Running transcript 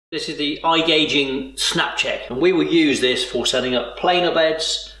This is the iGaging snap check, and we will use this for setting up planer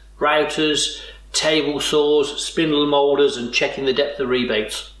beds, routers, table saws, spindle moulders, and checking the depth of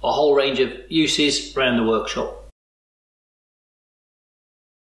rebates. A whole range of uses around the workshop.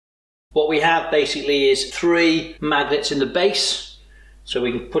 What we have basically is 3 magnets in the base, so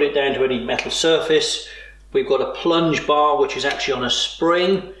we can put it down to any metal surface. We've got a plunge bar which is actually on a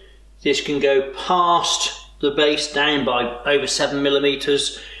spring. This can go past the base down by over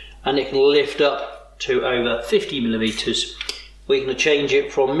 7mm, and it can lift up to over 50mm. We can change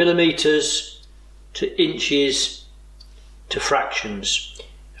it from millimeters to inches to fractions.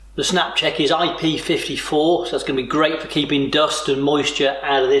 The snap check is IP54, so that's going to be great for keeping dust and moisture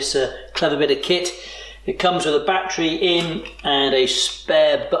out of this clever bit of kit. It comes with a battery in and a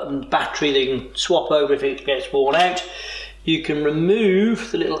spare button battery that you can swap over if it gets worn out. You can remove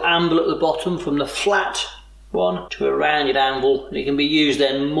the little anvil at the bottom from the flat one to a rounded anvil, and it can be used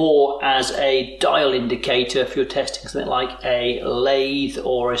then more as a dial indicator if you're testing something like a lathe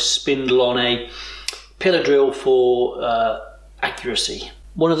or a spindle on a pillar drill for accuracy.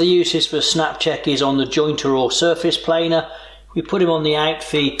 One of the uses for snap check is on the jointer or surface planer. We put him on the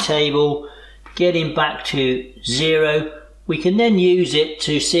outfeed table, get him back to 0. We can then use it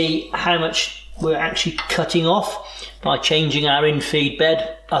to see how much we're actually cutting off by changing our infeed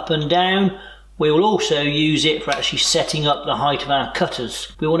bed up and down. We will also use it for actually setting up the height of our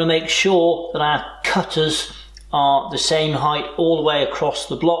cutters. We want to make sure that our cutters are the same height all the way across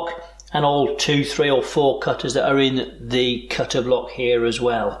the block, and all 2, 3 or 4 cutters that are in the cutter block here as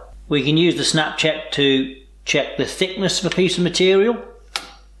well. We can use the snap check to check the thickness of a piece of material.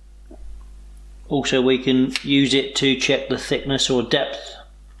 Also we can use it to check the thickness or depth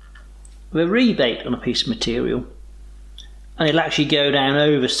of a rebate on a piece of material. And it'll actually go down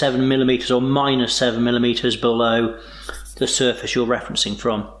over 7mm or minus 7mm below the surface you're referencing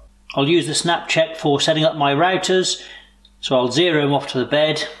from. I'll use the snap check for setting up my routers, so I'll 0 them off to the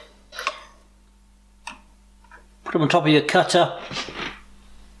bed, put them on top of your cutter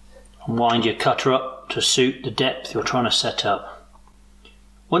and wind your cutter up to suit the depth you're trying to set up.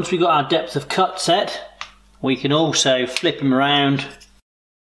 Once we've got our depth of cut set, we can also flip them around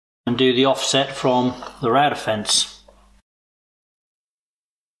and do the offset from the router fence.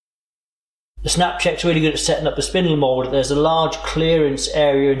 The snap check's really good at setting up the spindle moulder. There's a large clearance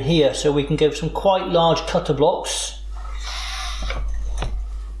area in here, so we can go for some quite large cutter blocks.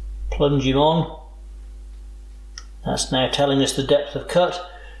 Plunge him on. That's now telling us the depth of cut,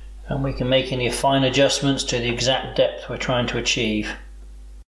 and we can make any fine adjustments to the exact depth we're trying to achieve.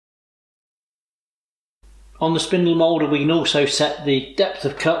 On the spindle moulder we can also set the depth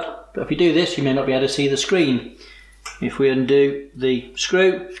of cut, but if you do this you may not be able to see the screen. If we undo the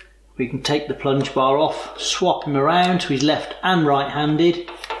screw, we can take the plunge bar off, swap him around so he's left and right handed,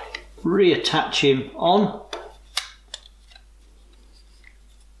 reattach him on,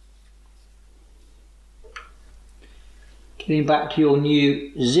 get him back to your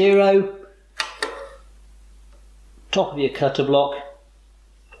new 0, top of your cutter block,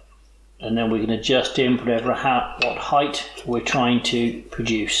 and then we can adjust him whatever what height we're trying to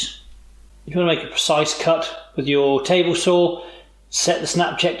produce. If you want to make a precise cut with your table saw, set the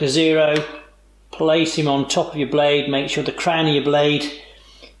snap check to 0, place him on top of your blade, make sure the crown of your blade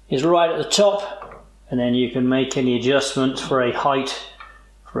is right at the top, and then you can make any adjustments for a height,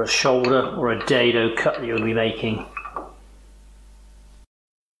 for a shoulder or a dado cut that you'll be making.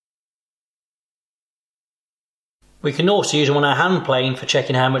 We can also use them on our hand plane for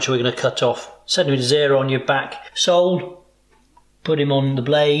checking how much we're going to cut off. Set him to 0 on your back sole, put him on the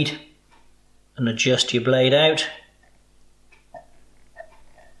blade and adjust your blade out.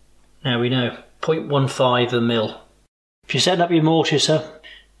 Now we know, 0.15 a mil. If you're setting up your mortiser,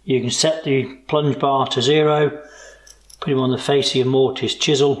 you can set the plunge bar to 0, put him on the face of your mortise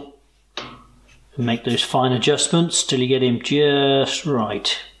chisel and make those fine adjustments till you get him just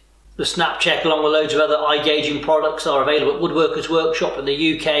right. The snap check along with loads of other iGaging products are available at Woodworkers Workshop in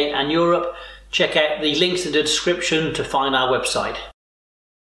the UK and Europe. Check out the links in the description to find our website.